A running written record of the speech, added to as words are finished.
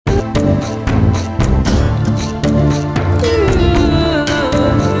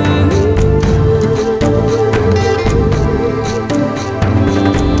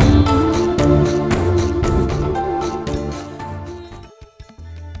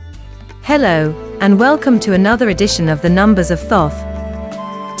Hello, and welcome to another edition of the Numbers of Thoth.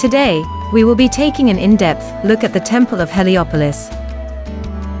 Today, we will be taking an in-depth look at the Temple of Heliopolis.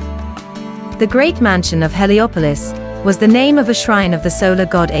 The Great Mansion of Heliopolis was the name of a shrine of the solar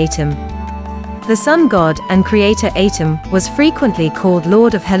god Atum. The sun god and creator Atum was frequently called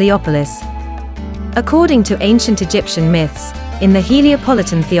Lord of Heliopolis. According to ancient Egyptian myths, in the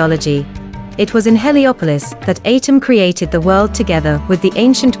Heliopolitan theology, it was in Heliopolis that Atum created the world together with the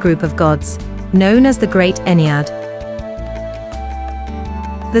ancient group of gods, known as the Great Ennead.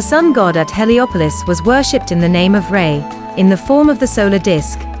 The sun god at Heliopolis was worshipped in the name of Re, in the form of the solar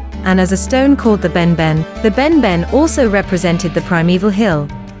disk, and as a stone called the Ben-Ben. The Ben-Ben also represented the primeval hill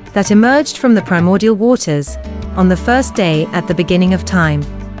that emerged from the primordial waters on the first day at the beginning of time.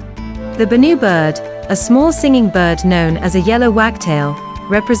 The Benu bird, a small singing bird known as a yellow wagtail,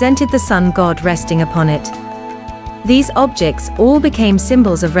 represented the sun god resting upon it. These objects all became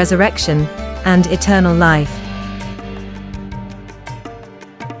symbols of resurrection and eternal life.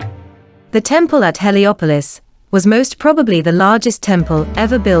 The temple at Heliopolis was most probably the largest temple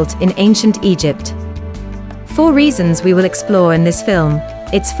ever built in ancient Egypt. 4 reasons we will explore in this film,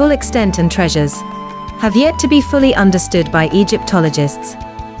 its full extent and treasures, have yet to be fully understood by Egyptologists.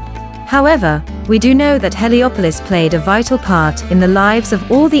 However, we do know that Heliopolis played a vital part in the lives of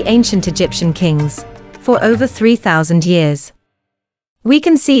all the ancient Egyptian kings for over 3,000 years. We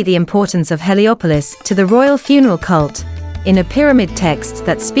can see the importance of Heliopolis to the royal funeral cult in a pyramid text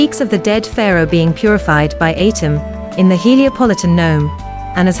that speaks of the dead pharaoh being purified by Atum in the Heliopolitan Nome,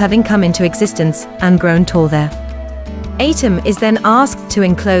 and as having come into existence and grown tall there. Atum is then asked to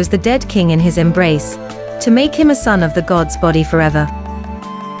enclose the dead king in his embrace, to make him a son of the god's body forever.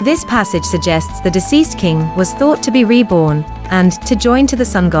 This passage suggests the deceased king was thought to be reborn and to join to the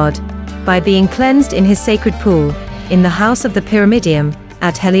sun god by being cleansed in his sacred pool in the house of the Pyramidium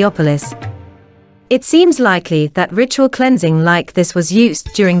at Heliopolis. It seems likely that ritual cleansing like this was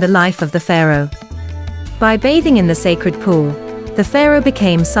used during the life of the pharaoh. By bathing in the sacred pool, the pharaoh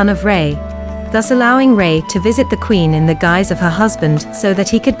became son of Re, thus allowing Re to visit the queen in the guise of her husband so that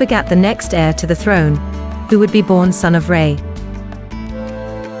he could beget the next heir to the throne, who would be born son of Re.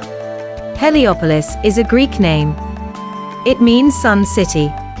 Heliopolis is a Greek name. It means sun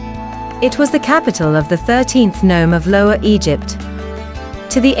city. It was the capital of the 13th nome of Lower Egypt.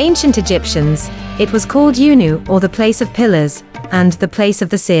 To the ancient Egyptians, it was called Unu, or the place of pillars, and the place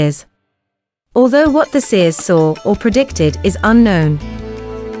of the seers. Although what the seers saw or predicted is unknown.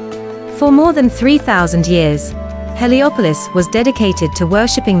 For more than 3,000 years, Heliopolis was dedicated to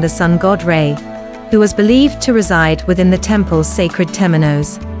worshipping the sun god Re, who was believed to reside within the temple's sacred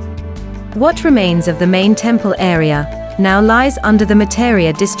temenos. What remains of the main temple area now lies under the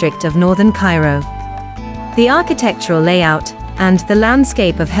el-Matareya district of northern Cairo. The architectural layout and the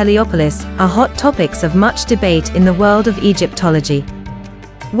landscape of Heliopolis are hot topics of much debate in the world of Egyptology.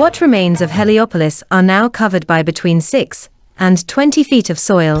 What remains of Heliopolis are now covered by between 6 and 20 feet of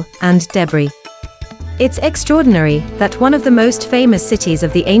soil and debris. It's extraordinary that one of the most famous cities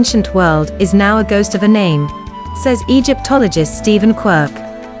of the ancient world is now a ghost of a name, says Egyptologist Stephen Quirk,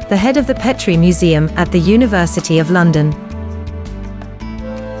 the head of the Petrie Museum at the University of London.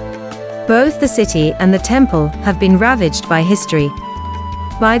 Both the city and the temple have been ravaged by history.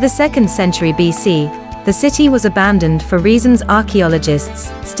 By the 2nd century BC, the city was abandoned for reasons archaeologists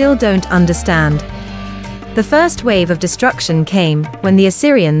still don't understand. The first wave of destruction came when the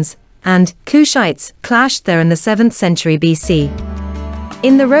Assyrians and Cushites clashed there in the 7th century BC.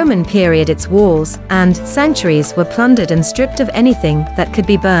 In the Roman period, its walls and sanctuaries were plundered and stripped of anything that could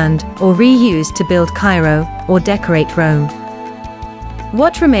be burned or reused to build Cairo or decorate Rome.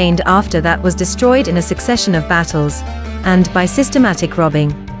 What remained after that was destroyed in a succession of battles and by systematic robbing.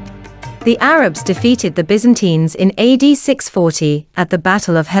 The Arabs defeated the Byzantines in AD 640 at the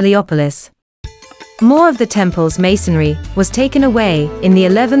Battle of Heliopolis. More of the temple's masonry was taken away in the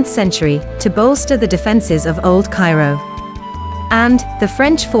 11th century to bolster the defenses of Old Cairo. And the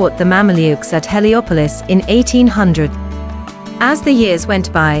French fought the Mamelukes at Heliopolis in 1800. As the years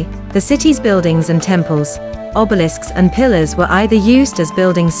went by, the city's buildings and temples, obelisks and pillars were either used as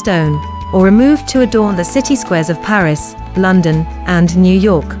building stone or removed to adorn the city squares of Paris, London, and New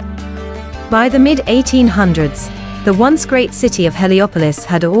York. By the mid-1800s, the once great city of Heliopolis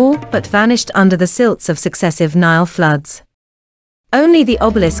had all but vanished under the silts of successive Nile floods. Only the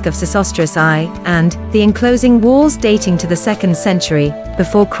obelisk of Sesostris I and the enclosing walls dating to the 2nd century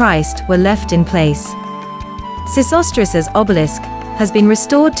before Christ were left in place. Sesostris's obelisk has been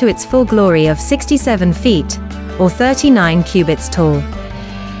restored to its full glory of 67 feet, or 39 cubits tall.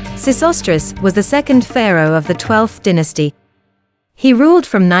 Sesostris was the 2nd pharaoh of the 12th dynasty. He ruled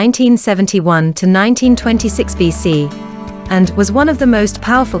from 1971 to 1926 BC, and was one of the most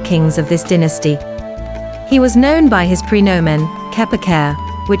powerful kings of this dynasty. He was known by his prenomen, Kepaker,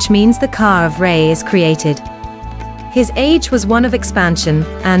 which means the car of Re is created. His age was one of expansion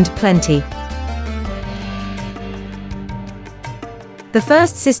and plenty. The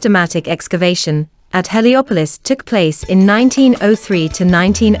first systematic excavation at Heliopolis took place in 1903 to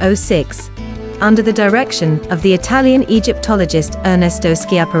 1906, under the direction of the Italian Egyptologist Ernesto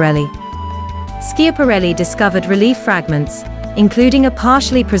Schiaparelli. Schiaparelli discovered relief fragments, including a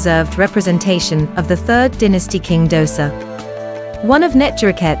partially preserved representation of the 3rd dynasty King Dosa. One of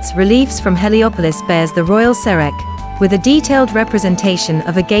Netjuraket's reliefs from Heliopolis bears the royal Serek, with a detailed representation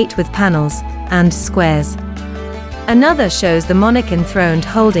of a gate with panels and squares. Another shows the monarch enthroned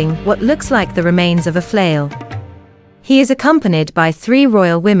holding what looks like the remains of a flail. He is accompanied by 3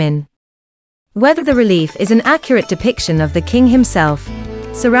 royal women. Whether the relief is an accurate depiction of the king himself,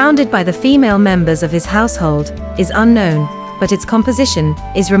 surrounded by the female members of his household, is unknown, but its composition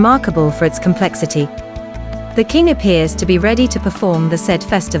is remarkable for its complexity. The king appears to be ready to perform the said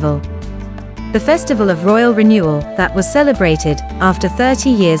festival. The festival of royal renewal that was celebrated after 30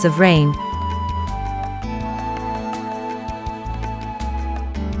 years of reign.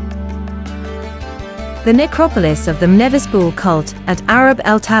 The necropolis of the Mnevis bull cult at Arab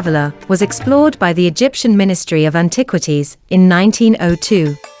el-Tavila was explored by the Egyptian Ministry of Antiquities in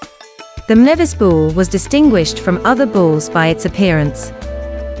 1902. The Mnevis bull was distinguished from other bulls by its appearance.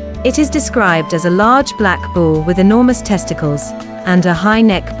 It is described as a large black bull with enormous testicles and a high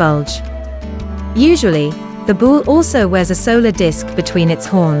neck bulge. Usually, the bull also wears a solar disk between its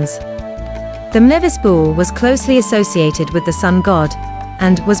horns. The Mnevis bull was closely associated with the sun god,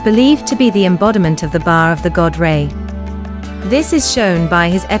 and was believed to be the embodiment of the bar of the god Re. This is shown by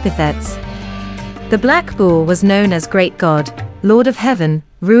his epithets. The black bull was known as Great God, Lord of Heaven,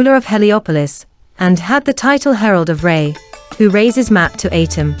 ruler of Heliopolis, and had the title Herald of Re, who raises Mat to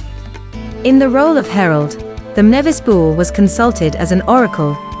Atum. In the role of herald, the Mnevis bull was consulted as an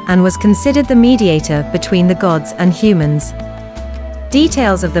oracle, and was considered the mediator between the gods and humans.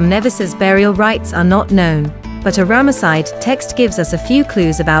 Details of the Mnevis's burial rites are not known, but a Ramesside text gives us a few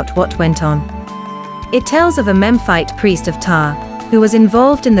clues about what went on. It tells of a Memphite priest of Ptah, who was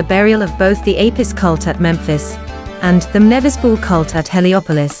involved in the burial of both the Apis cult at Memphis, and the Mnevis bull cult at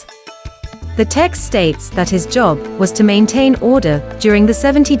Heliopolis. The text states that his job was to maintain order during the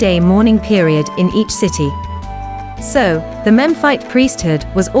 70-day mourning period in each city. So, the Memphite priesthood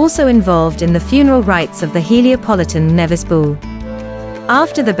was also involved in the funeral rites of the Heliopolitan Mnevis bull.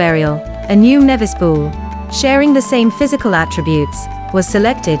 After the burial, a new Mnevis bull, sharing the same physical attributes, was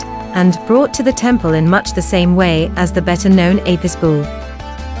selected and brought to the temple in much the same way as the better-known Apis bull.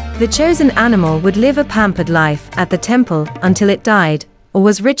 The chosen animal would live a pampered life at the temple until it died, or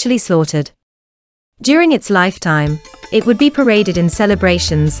was ritually slaughtered. During its lifetime, it would be paraded in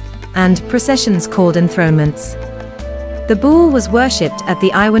celebrations and processions called enthronements. The bull was worshipped at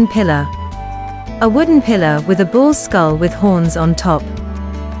the Iwan pillar, a wooden pillar with a bull's skull with horns on top.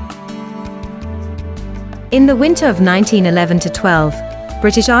 In the winter of 1911-12,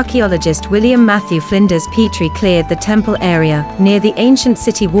 British archaeologist William Matthew Flinders Petrie cleared the temple area near the ancient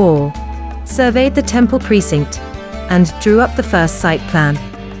city wall, surveyed the temple precinct, and drew up the first site plan.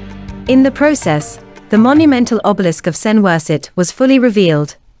 In the process, the monumental obelisk of Senwersit was fully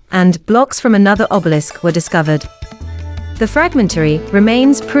revealed, and blocks from another obelisk were discovered. The fragmentary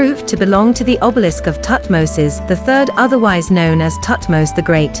remains proved to belong to the obelisk of Thutmoses III, otherwise known as Thutmose the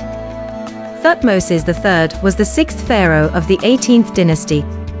Great. Thutmoses III was the 6th pharaoh of the 18th dynasty.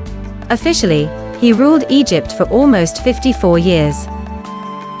 Officially, he ruled Egypt for almost 54 years.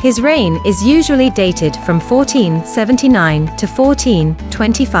 His reign is usually dated from 1479 to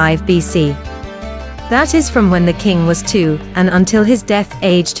 1425 BC. That is from when the king was 2 and until his death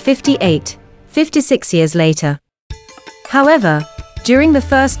aged 56 years later. However, during the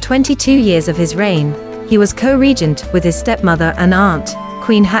first 22 years of his reign, he was co-regent with his stepmother and aunt,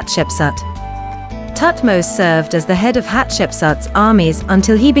 Queen Hatshepsut. Thutmose served as the head of Hatshepsut's armies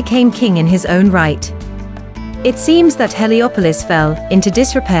until he became king in his own right. It seems that Heliopolis fell into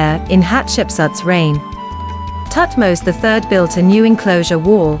disrepair in Hatshepsut's reign. Thutmose III built a new enclosure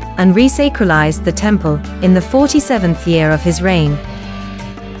wall and resacralized the temple in the 47th year of his reign.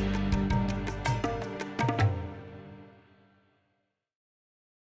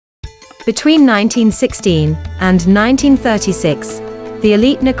 Between 1916 and 1936, the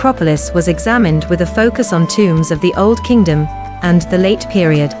elite necropolis was examined with a focus on tombs of the Old Kingdom and the late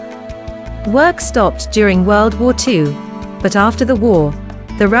period. Work stopped during World War II, but after the war,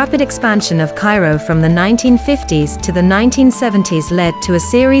 The rapid expansion of Cairo from the 1950s to the 1970s led to a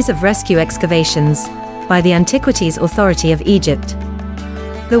series of rescue excavations by the Antiquities Authority of Egypt.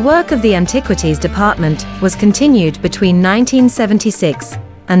 The work of the Antiquities Department was continued between 1976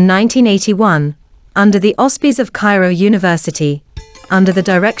 and 1981, under the auspices of Cairo University, under the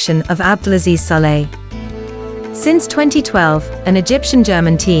direction of Abdelaziz Saleh. Since 2012, an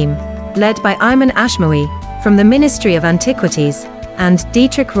Egyptian-German team, led by Ayman Ashmawi, from the Ministry of Antiquities, and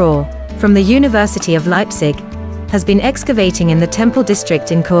Dietrich Rohr, from the University of Leipzig, has been excavating in the Temple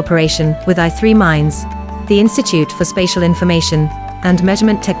district in cooperation with I3 Mines, the Institute for Spatial Information and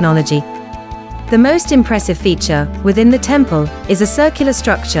Measurement Technology. The most impressive feature within the temple is a circular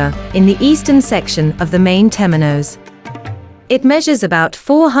structure in the eastern section of the main temenos. It measures about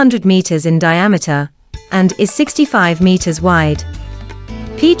 400 meters in diameter and is 65 meters wide.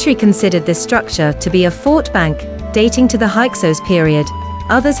 Petrie considered this structure to be a fort bank dating to the Hyksos period.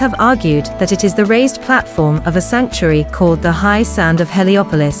 Others have argued that it is the raised platform of a sanctuary called the High Sand of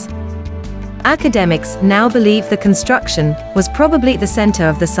Heliopolis. Academics now believe the construction was probably the center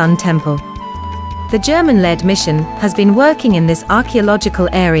of the Sun Temple. The German-led mission has been working in this archaeological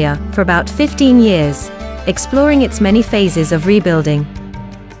area for about 15 years, exploring its many phases of rebuilding.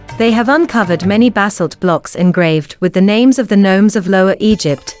 They have uncovered many basalt blocks engraved with the names of the nomes of Lower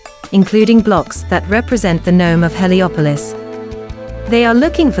Egypt, including blocks that represent the nome of Heliopolis. They are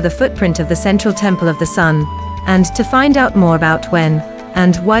looking for the footprint of the central temple of the sun, and to find out more about when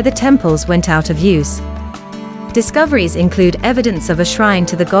and why the temples went out of use. Discoveries include evidence of a shrine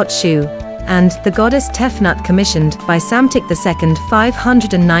to the god Shu and the goddess Tefnut commissioned by Psamtik II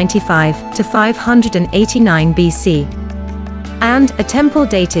 595 to 589 BC, and a temple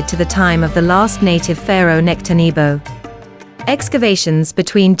dated to the time of the last native pharaoh Nectanebo. Excavations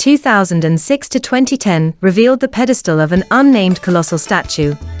between 2006 to 2010 revealed the pedestal of an unnamed colossal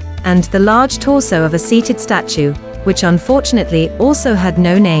statue, and the large torso of a seated statue, which unfortunately also had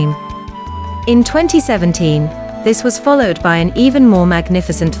no name. In 2017, this was followed by an even more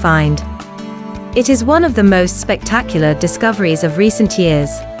magnificent find. It is one of the most spectacular discoveries of recent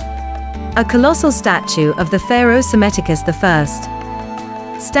years. A colossal statue of the pharaoh Psammetichus I.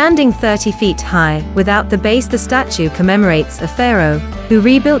 Standing 30 feet high, without the base, the statue commemorates a pharaoh who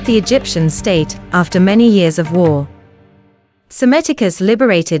rebuilt the Egyptian state after many years of war. Psammetichus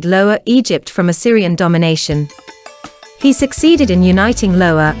liberated Lower Egypt from Assyrian domination. He succeeded in uniting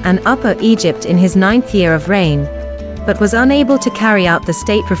Lower and Upper Egypt in his 9th year of reign, but was unable to carry out the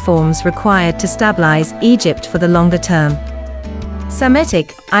state reforms required to stabilize Egypt for the longer term.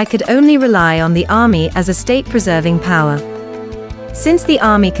 Psammetic I could only rely on the army as a state-preserving power. Since the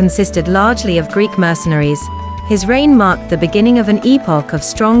army consisted largely of Greek mercenaries, his reign marked the beginning of an epoch of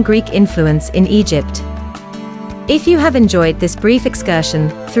strong Greek influence in Egypt. If you have enjoyed this brief excursion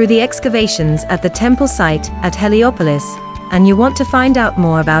through the excavations at the temple site at Heliopolis, and you want to find out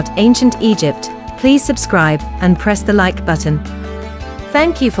more about ancient Egypt, please subscribe and press the like button.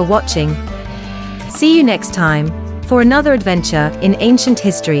 Thank you for watching. See you next time for another adventure in ancient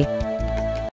history.